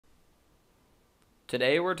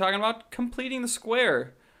Today we're talking about completing the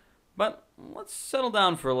square. But let's settle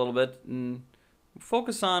down for a little bit and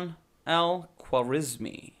focus on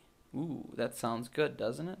Al-Khwārizmī. Ooh, that sounds good,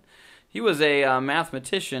 doesn't it? He was a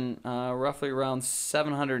mathematician roughly around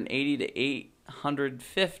 780 to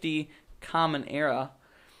 850 Common Era.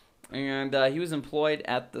 And he was employed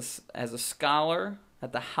as a scholar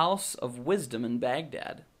at the House of Wisdom in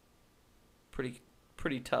Baghdad. Pretty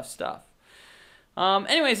tough stuff.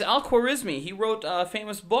 Anyways, Al-Khwārizmī, he wrote a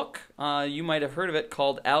famous book, you might have heard of it,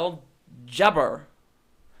 called Al-Jabr.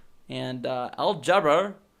 And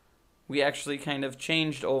Al-Jabr, we actually kind of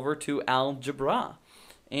changed over to Algebra.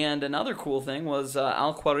 And another cool thing was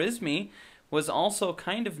Al-Khwārizmī was also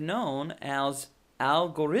kind of known as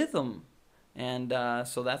algorithm. And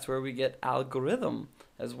so that's where we get algorithm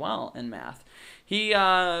as well in math. His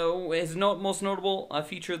most notable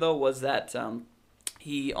feature, though, was that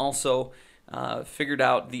he also figured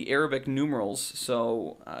out the Arabic numerals.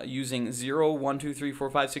 So using 0, 1, 2, 3, 4,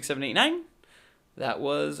 5, 6, 7, 8, 9, that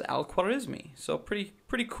was Al-Khwārizmī. So pretty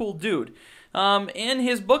cool dude. In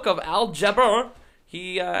his book of Al-Jabr,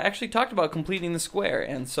 he actually talked about completing the square.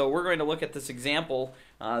 And so we're going to look at this example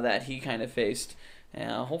that he kind of faced.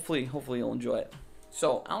 Hopefully you'll enjoy it.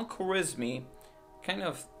 So Al-Khwārizmī kind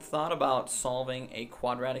of thought about solving a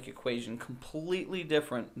quadratic equation completely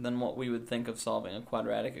different than what we would think of solving a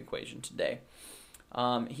quadratic equation today.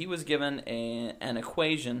 He was given an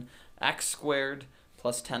equation, x squared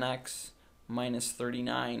plus 10x minus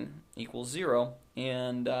 39 equals 0,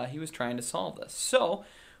 and he was trying to solve this. So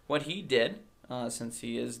what he did, since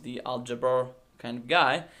he is the algebra kind of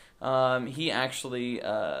guy, he actually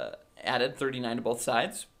added 39 to both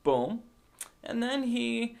sides, boom, and then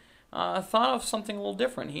he thought of something a little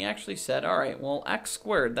different. He actually said, all right, well, x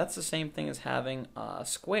squared, that's the same thing as having a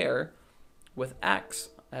square with x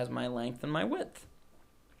as my length and my width.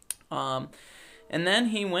 And then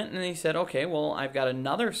he went and he said, okay, well, I've got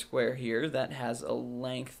another square here that has a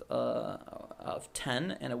length of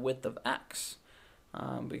 10 and a width of x,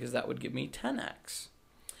 because that would give me 10x.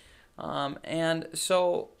 And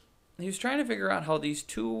so he was trying to figure out how these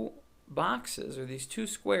two boxes or these two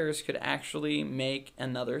squares could actually make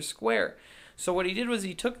another square. So what he did was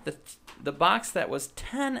he took the box that was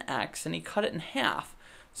 10x and he cut it in half.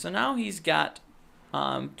 So now he's got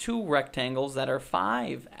two rectangles that are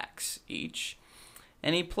 5x each,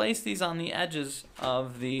 and he placed these on the edges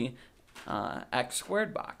of the x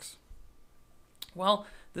squared box. Well,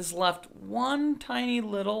 this left one tiny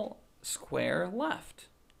little square left.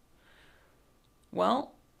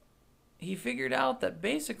 Well, he figured out that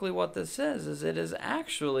basically what this is it is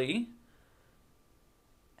actually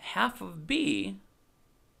half of b,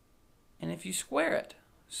 and if you square it.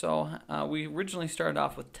 So we originally started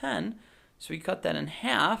off with 10, so we cut that in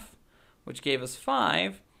half, which gave us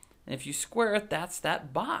 5, and if you square it, that's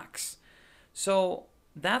that box. So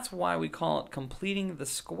that's why we call it completing the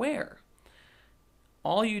square.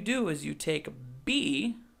 All you do is you take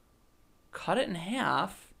b, cut it in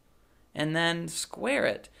half, and then square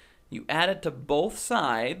it. You add it to both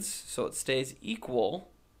sides so it stays equal,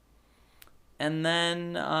 and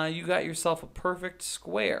then you got yourself a perfect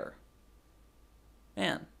square.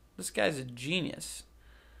 Man, this guy's a genius.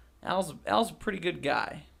 Al's a pretty good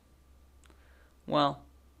guy. Well,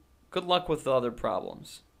 good luck with the other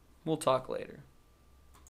problems. We'll talk later.